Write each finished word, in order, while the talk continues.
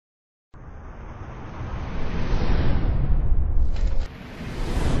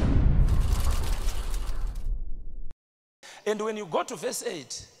And when you go to verse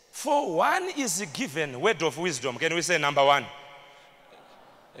 8, for one is given word of wisdom. Can we say number one?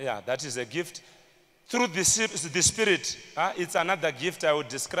 Yeah, that is a gift. Through the Spirit, it's another gift. I will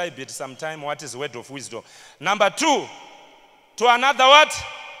describe it sometime. What is word of wisdom? Number two, to another what?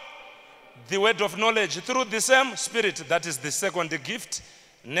 The word of knowledge through the same Spirit. That is the second gift.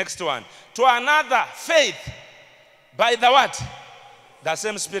 Next one. To another, faith by the what? The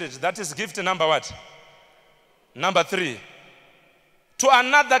same Spirit. That is gift number what? Number three. To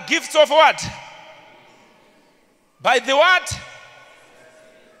another, gifts of what? By the what?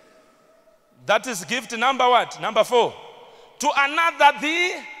 That is gift number what? Number four. To another,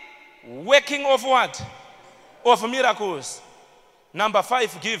 the working of what? Of miracles. Number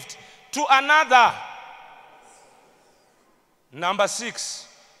five, gift. To another. Number six.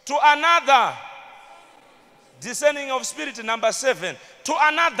 To another, discerning of spirit. Number seven. To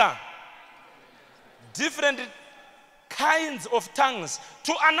another, different kinds of tongues.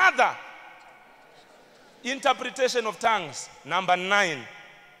 To another, interpretation of tongues. Number nine.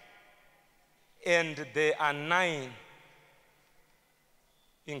 And there are 9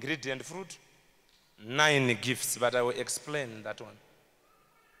 ingredient fruit, 9 gifts, but I will explain that one.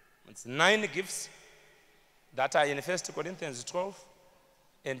 It's 9 gifts that are in 1 Corinthians 12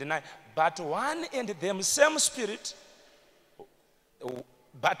 and 9. But one and the same Spirit,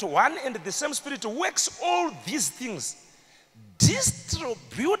 works all these things,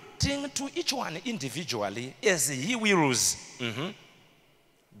 distributing to each one individually as he wills.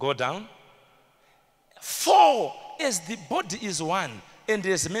 Go down. For as the body is one and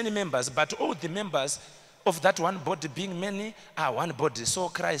there's many members, but all the members of that one body being many are one body, so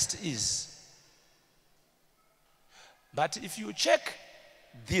Christ is. But if you check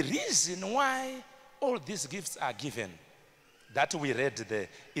the reason why all these gifts are given, that we read there,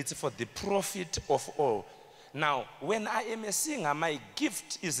 it's for the profit of all. Now, when I am a singer, my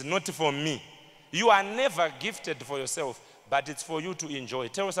gift is not for me. You are never gifted for yourself, but it's for you to enjoy.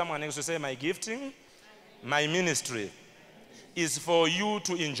 Tell someone else to say, my gifting, my ministry is for you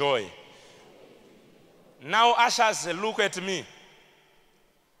to enjoy. Now, ushers, look at me.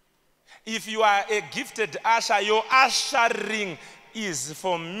 If you are a gifted usher, your ushering is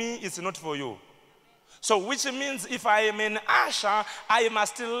for me, it's not for you. So which means if I am an usher, I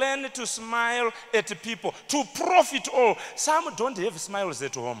must learn to smile at people, to profit all. Some don't have smiles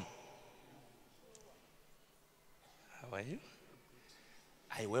at home. How are you?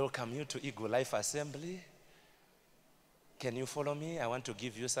 I welcome you to Eagle Life Assembly. Can you follow me? I want to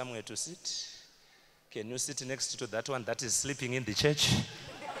give you somewhere to sit. Can you sit next to that one that is sleeping in the church?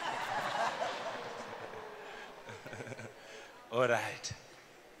 All right.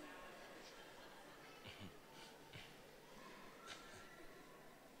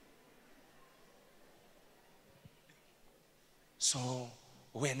 So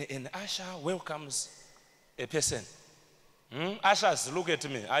when an usher welcomes a person, ushers, look at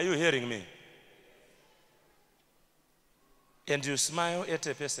me. Are you hearing me? And you smile at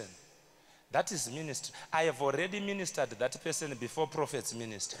a person. That is ministry. I have already ministered that person before prophets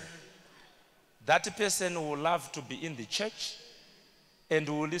minister. That person will love to be in the church and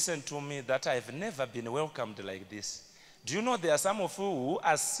will listen to me that I've never been welcomed like this. Do you know there are some of you who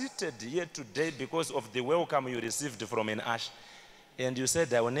are seated here today because of the welcome you received from an usher? And you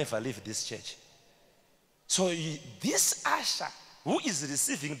said, I will never leave this church. So this usher who is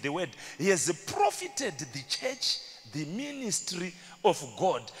receiving the word, he has profited the church, the ministry of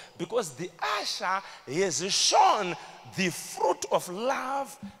God, because the usher has shown the fruit of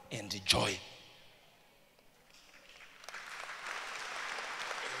love and joy.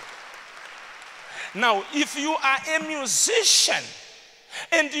 Now, if you are a musician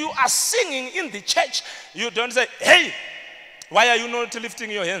and you are singing in the church, you don't say, hey, why are you not lifting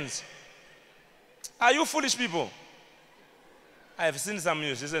your hands? Are you foolish people? I have seen some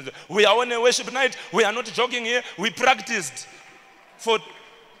musicians. We are on a worship night. We are not jogging here. We practiced for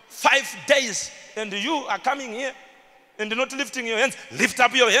 5 days. And you are coming here and not lifting your hands. Lift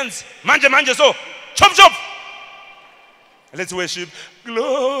up your hands. Manje, manje, so. Chop, chop. Let's worship.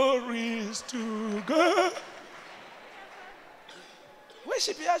 Glories to God.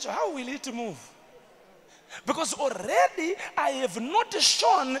 Worship, how will it move? Because already I have not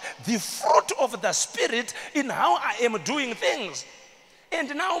shown the fruit of the Spirit in how I am doing things.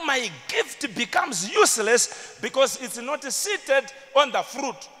 And now my gift becomes useless because it's not seated on the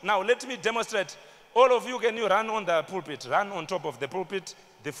fruit. Now let me demonstrate. All of you, can you run on the pulpit? Run on top of the pulpit.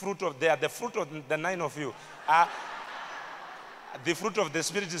 The fruit of the 9 of you. The fruit of the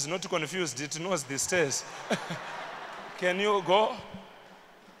Spirit is not confused. It knows the stairs. Can you go?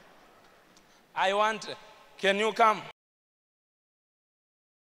 Can you come?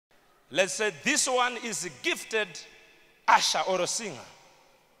 Let's say this one is a gifted usher or a singer.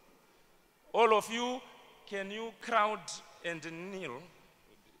 All of you, can you crowd and kneel?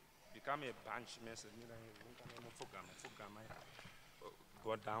 Become a bunch.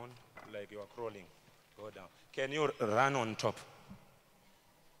 Go down like you are crawling. Go down. Can you run on top?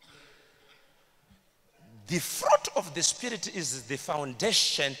 The fruit of the Spirit is the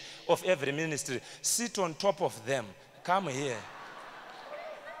foundation of every ministry. Sit on top of them. Come here.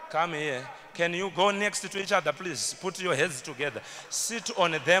 Come here. Can you go next to each other, please? Put your heads together. Sit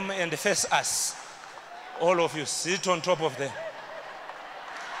on them and face us. All of you, sit on top of them.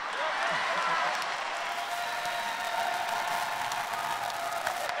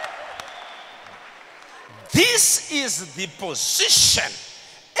 This is the position.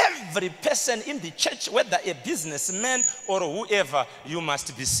 Every person in the church, whether a businessman or whoever, you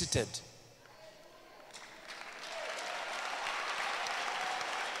must be seated.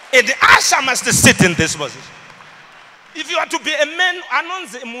 And the usher must sit in this position. If you are to be a man,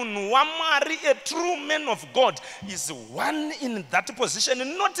 a true man of God is one in that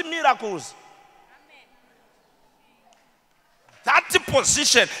position, not miracles. That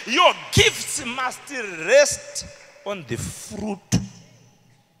position, your gifts must rest on the fruit.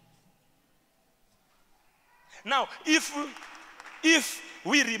 Now, if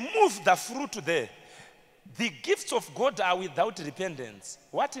we remove the fruit there, the gifts of God are without repentance.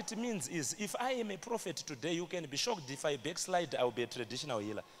 What it means is, if I am a prophet today, you can be shocked if I backslide, I will be a traditional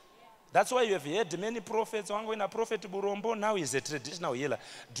healer. That's why you have heard many prophets. One prophet Burombo, now is a traditional healer.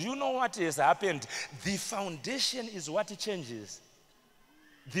 Do you know what has happened? The foundation is what changes.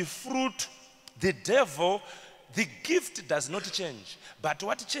 The fruit, the devil, the gift does not change. But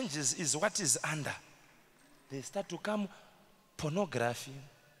what changes is what is under. They start to come pornography,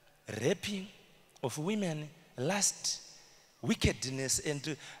 raping of women, lust, wickedness,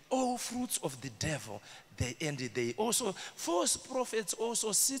 and all fruits of the devil. They also, false prophets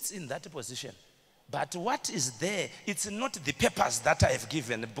also sits in that position. But what is there? It's not the papers that I have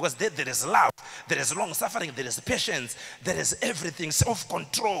given, because there is love, there is long suffering, there is patience, there is everything,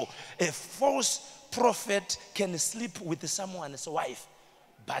 self-control. A false prophet can sleep with someone's wife,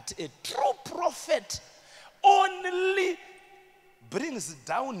 but a true prophet only brings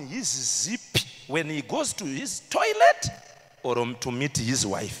down his zip when he goes to his toilet or to meet his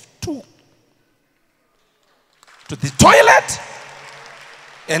wife too. To the toilet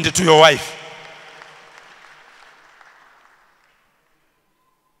and to your wife.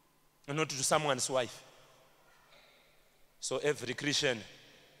 And not to someone's wife. So every Christian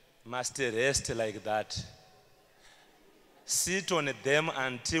must rest like that. Sit on them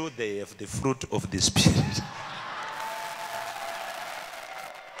until they have the fruit of the Spirit.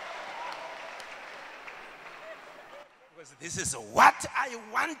 Because this is what I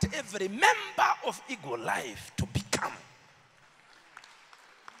want every member of Eagle Life to become.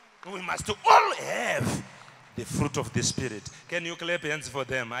 We must all have the fruit of the Spirit. Can you clap hands for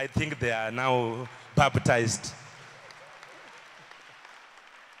them? I think they are now baptized.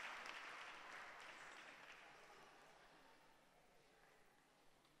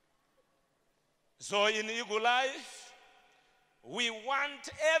 So in Eagle Life, we want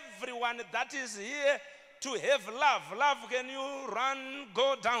everyone that is here to have love. Love, can you run,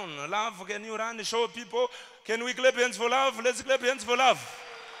 go down? Love, can you run, show people? Can we clap hands for love? Let's clap hands for love.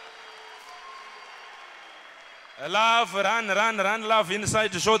 Love, run, love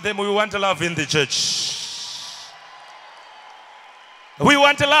inside to show them we want love in the church. We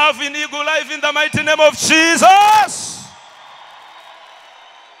want love in Eagle Life in the mighty name of Jesus.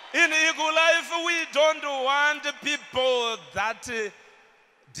 In Eagle Life, we don't want people that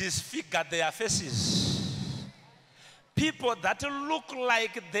disfigure their faces. People that look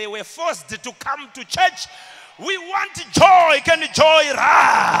like they were forced to come to church. We want joy. Can joy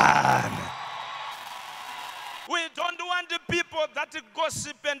run? We don't want the people that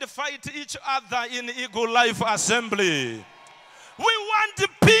gossip and fight each other in Eagle Life Assembly. We want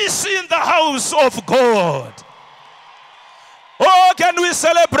peace in the house of God. Oh, can we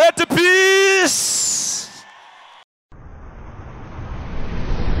celebrate peace?